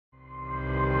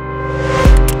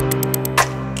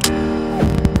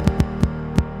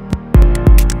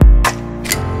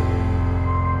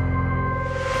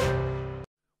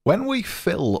When we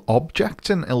fill objects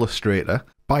in Illustrator,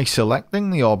 by selecting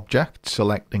the object,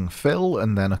 selecting fill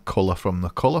and then a colour from the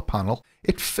colour panel,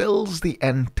 it fills the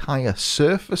entire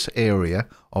surface area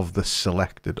of the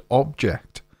selected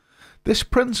object. This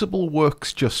principle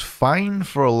works just fine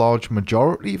for a large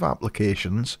majority of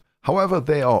applications. However,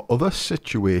 there are other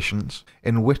situations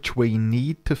in which we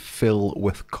need to fill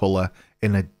with colour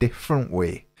in a different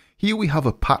way. Here we have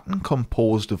a pattern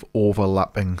composed of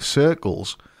overlapping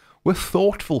circles. With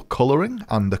thoughtful colouring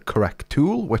and the correct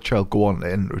tool, which I'll go on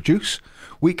to introduce,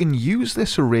 we can use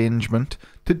this arrangement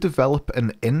to develop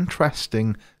an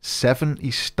interesting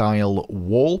 70s style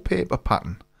wallpaper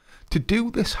pattern. To do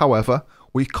this, however,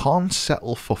 we can't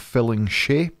settle for filling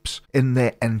shapes in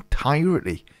their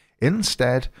entirety.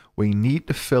 Instead, we need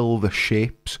to fill the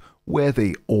shapes where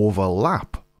they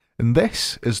overlap. And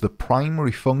this is the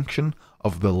primary function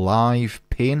of the Live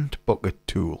Paint Bucket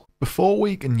tool. Before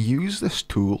we can use this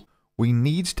tool, we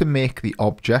need to make the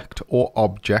object or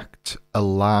objects a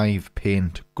live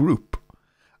paint group.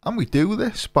 And we do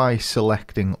this by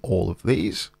selecting all of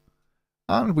these.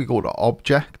 And we go to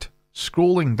Object,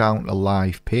 scrolling down to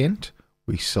Live Paint,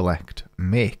 we select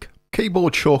Make.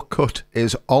 Keyboard shortcut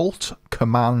is Alt,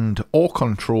 Command or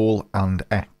Control and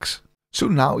X. So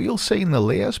now you'll see in the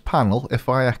Layers panel, if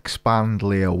I expand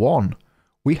Layer 1,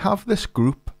 we have this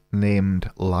group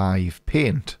named Live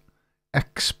Paint.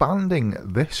 Expanding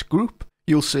this group,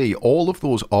 you'll see all of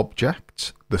those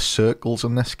objects, the circles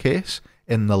in this case,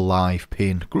 in the Live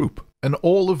Paint group. And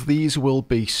all of these will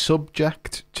be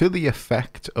subject to the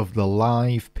effect of the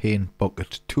Live Paint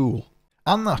Bucket tool.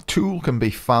 And that tool can be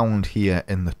found here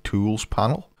in the Tools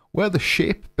panel, where the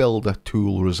Shape Builder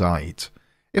tool resides.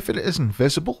 If it isn't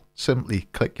visible, simply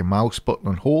click your mouse button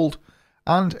and hold,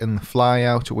 and in the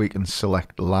flyout we can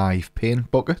select Live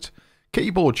Paint Bucket.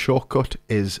 Keyboard shortcut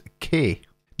is K.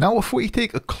 Now if we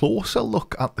take a closer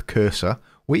look at the cursor,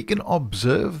 we can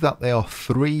observe that there are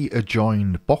 3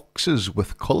 adjoined boxes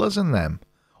with colours in them.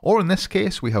 Or in this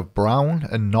case we have brown,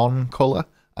 a non-colour,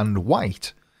 and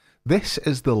white. This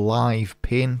is the Live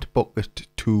Paint Bucket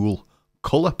tool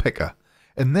colour picker,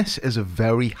 and this is a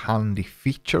very handy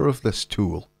feature of this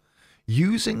tool.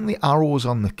 Using the arrows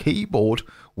on the keyboard,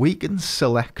 we can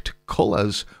select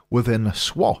colours within a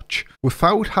swatch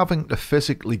without having to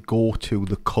physically go to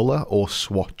the colour or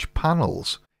swatch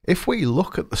panels. If we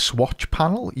look at the swatch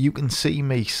panel, you can see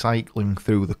me cycling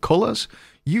through the colours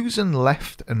using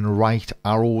left and right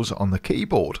arrows on the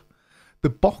keyboard. The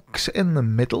box in the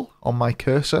middle on my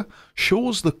cursor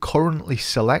shows the currently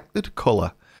selected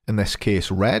colour, in this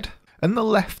case red, and the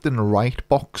left and right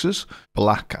boxes,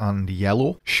 black and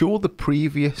yellow, show the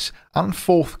previous and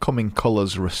forthcoming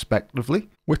colours respectively,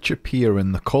 which appear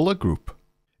in the colour group.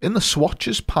 In the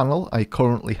swatches panel, I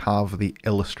currently have the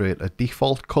Illustrator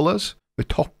default colours. The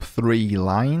top 3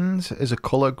 lines is a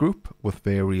colour group with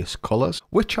various colours,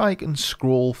 which I can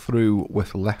scroll through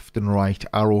with left and right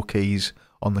arrow keys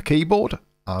on the keyboard,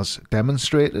 as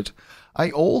demonstrated. I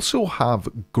also have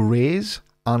greys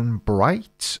and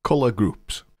brights colour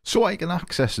groups. So I can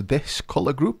access this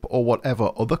colour group or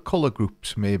whatever other colour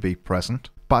groups may be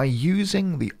present by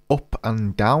using the up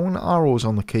and down arrows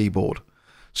on the keyboard.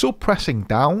 So pressing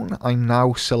down, I'm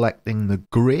now selecting the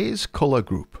greys colour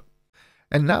group.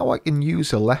 And now I can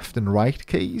use the left and right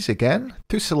keys again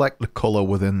to select the colour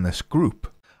within this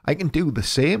group. I can do the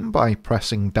same by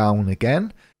pressing down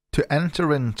again to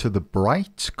enter into the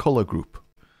brights colour group.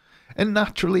 And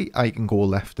naturally I can go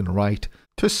left and right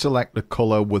to select the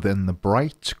colour within the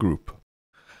brights group.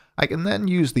 I can then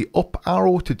use the up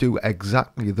arrow to do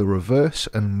exactly the reverse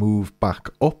and move back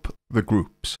up the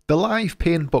groups. The Live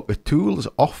Paint Bucket tool is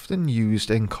often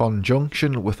used in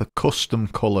conjunction with a custom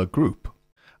colour group,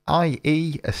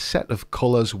 i.e. a set of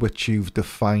colours which you've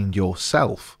defined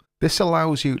yourself. This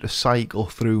allows you to cycle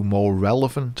through more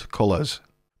relevant colours.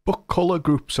 But colour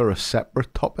groups are a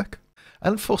separate topic.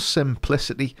 And for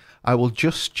simplicity, I will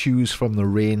just choose from the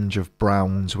range of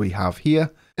browns we have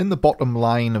here in the bottom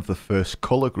line of the first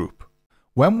colour group.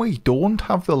 When we don't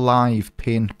have the Live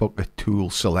Paint Bucket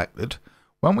tool selected,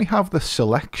 when we have the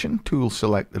Selection tool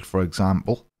selected for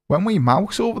example, when we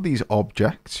mouse over these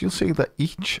objects, you'll see that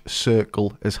each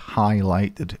circle is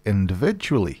highlighted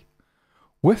individually.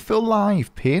 With the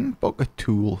Live Paint Bucket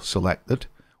tool selected,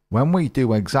 when we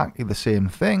do exactly the same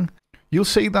thing, you'll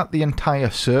see that the entire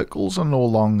circles are no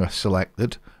longer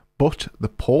selected, but the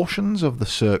portions of the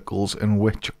circles in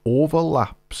which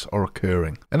overlaps are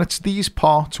occurring. And it's these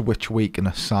parts which we can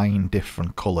assign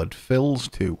different coloured fills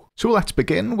to. So let's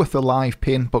begin with the Live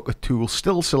Paint Bucket tool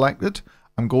still selected.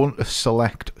 I'm going to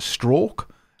select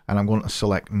Stroke, and I'm going to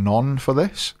select None for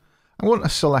this. I'm going to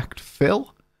select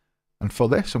Fill, And for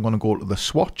this, I'm going to go to the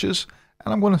swatches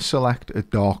and I'm going to select a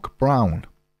dark brown.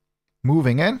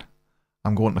 Moving in,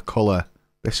 I'm going to colour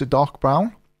this a dark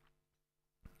brown.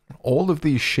 All of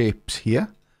these shapes here,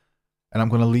 and I'm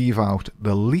going to leave out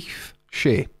the leaf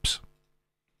shapes,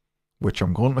 which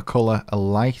I'm going to colour a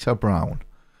lighter brown.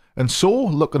 And so,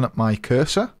 looking at my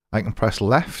cursor, I can press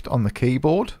left on the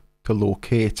keyboard to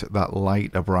locate that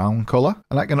lighter brown colour.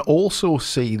 And I can also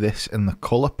see this in the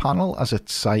colour panel as it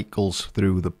cycles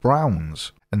through the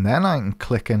browns. And then I can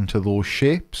click into those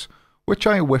shapes which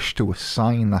I wish to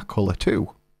assign that colour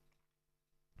to.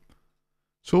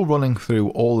 So running through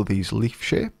all of these leaf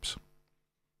shapes.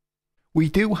 We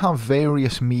do have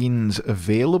various means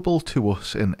available to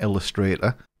us in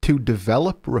Illustrator to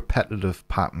develop repetitive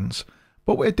patterns,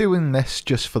 but we're doing this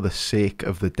just for the sake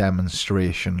of the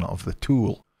demonstration of the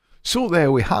tool. So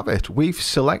there we have it. We've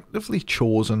selectively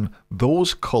chosen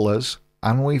those colours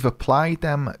and we've applied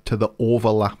them to the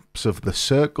overlaps of the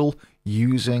circle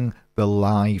using the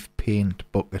Live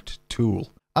Paint Bucket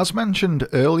tool. As mentioned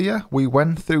earlier, we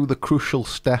went through the crucial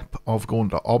step of going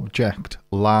to Object,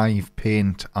 Live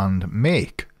Paint and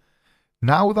Make.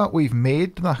 Now that we've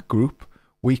made that group,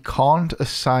 we can't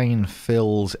assign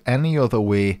fills any other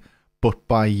way but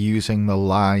by using the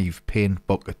Live Paint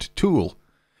Bucket tool.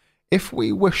 If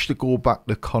we wish to go back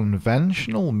to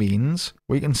conventional means,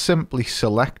 we can simply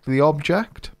select the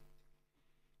object,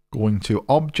 going to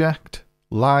Object,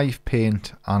 Live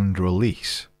Paint and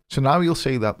Release. So now you'll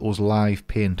see that those Live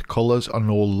Paint colours are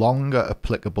no longer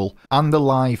applicable and the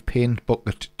Live Paint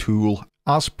Bucket tool,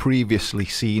 as previously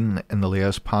seen in the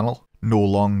Layers panel, no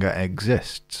longer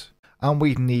exists. And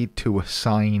we need to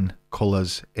assign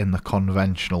colours in the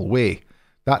conventional way.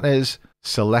 That is,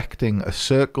 selecting a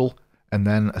circle and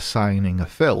then assigning a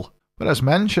fill. But as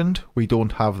mentioned, we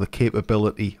don't have the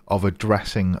capability of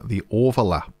addressing the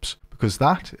overlaps, because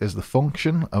that is the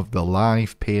function of the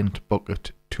Live Paint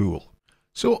Bucket tool.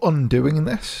 So undoing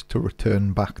this to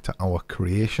return back to our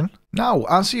creation. Now,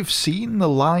 as you've seen, the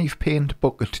Live Paint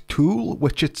Bucket tool,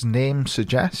 which its name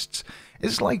suggests,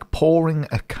 is like pouring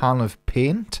a can of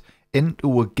paint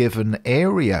into a given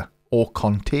area or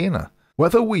container.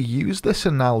 Whether we use this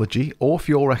analogy or if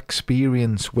you're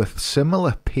experienced with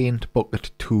similar paint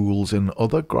bucket tools in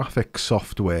other graphic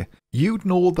software, you'd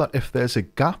know that if there's a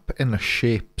gap in a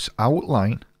shape's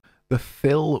outline, the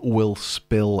fill will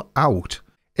spill out.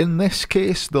 In this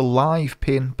case, the Live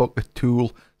Paint Bucket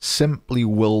tool simply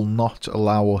will not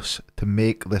allow us to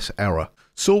make this error.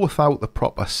 So without the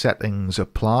proper settings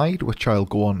applied, which I'll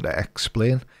go on to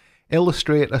explain,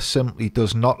 Illustrator simply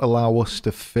does not allow us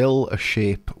to fill a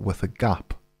shape with a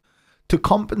gap. To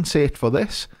compensate for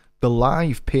this, the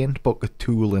Live Paint Bucket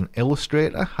tool in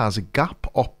Illustrator has gap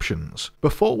options.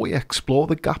 Before we explore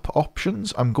the gap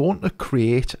options, I'm going to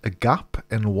create a gap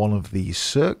in one of these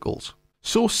circles.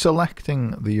 So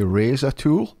selecting the eraser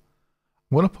tool,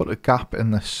 I'm going to put a gap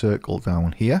in this circle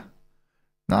down here.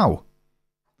 Now,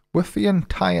 with the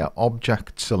entire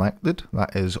object selected,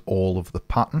 that is all of the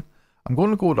pattern, I'm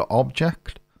going to go to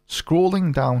Object,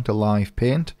 scrolling down to Live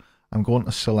Paint, I'm going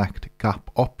to select Gap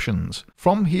Options.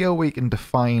 From here we can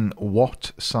define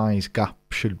what size gap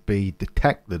should be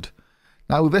detected.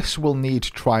 Now this will need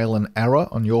trial and error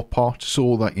on your part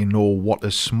so that you know what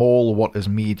is small, what is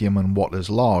medium and what is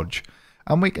large.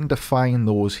 And we can define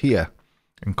those here,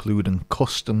 including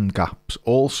custom gaps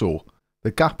also.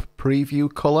 The gap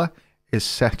preview colour is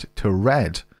set to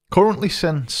red. Currently,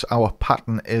 since our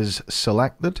pattern is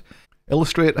selected,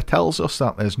 Illustrator tells us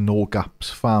that there's no gaps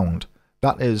found.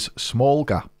 That is small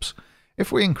gaps.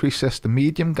 If we increase this to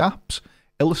medium gaps,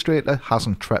 Illustrator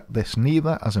hasn't treated this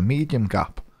neither as a medium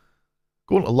gap.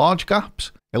 Going to large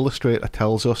gaps, Illustrator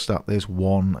tells us that there's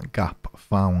one gap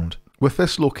found. With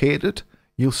this located,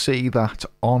 you'll see that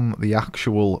on the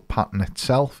actual pattern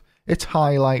itself, it's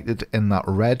highlighted in that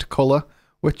red colour,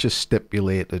 which is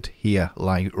stipulated here,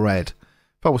 light red.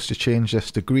 If I was to change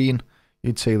this to green,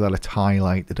 you'd see that it's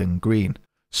highlighted in green.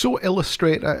 So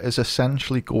Illustrator is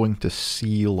essentially going to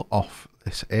seal off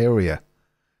this area.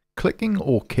 Clicking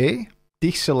OK,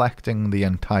 deselecting the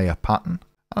entire pattern,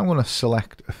 I'm going to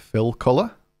select a fill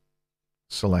colour,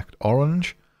 select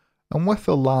orange, and with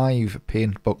the Live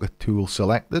Paint Bucket tool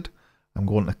selected, I'm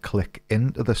going to click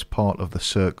into this part of the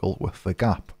circle with the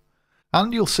gap.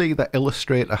 And you'll see that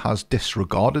Illustrator has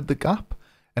disregarded the gap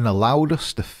and allowed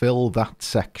us to fill that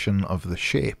section of the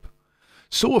shape.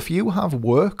 So if you have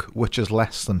work which is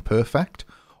less than perfect,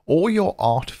 or your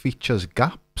art features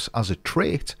gaps as a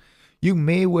trait, you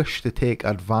may wish to take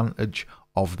advantage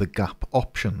of the gap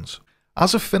options.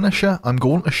 As a finisher, I'm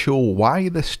going to show why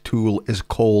this tool is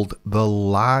called the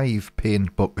Live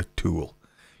Paint Bucket tool.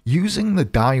 Using the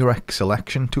direct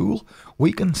selection tool,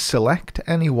 we can select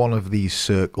any one of these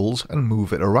circles and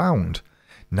move it around.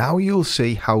 Now you'll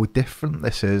see how different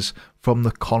this is from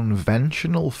the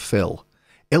conventional fill.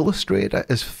 Illustrator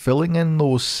is filling in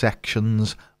those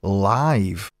sections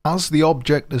live. As the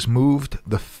object is moved,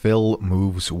 the fill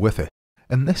moves with it.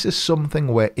 And this is something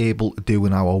we're able to do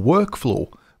in our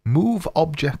workflow. Move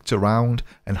objects around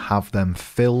and have them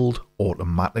filled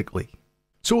automatically.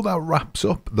 So that wraps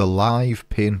up the live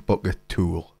paint bucket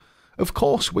tool. Of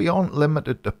course, we aren't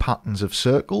limited to patterns of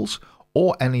circles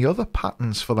or any other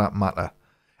patterns for that matter.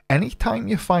 Anytime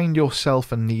you find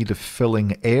yourself in need of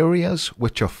filling areas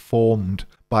which are formed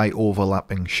by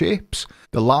overlapping shapes,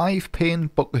 the live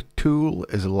paint bucket tool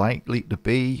is likely to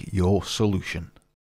be your solution.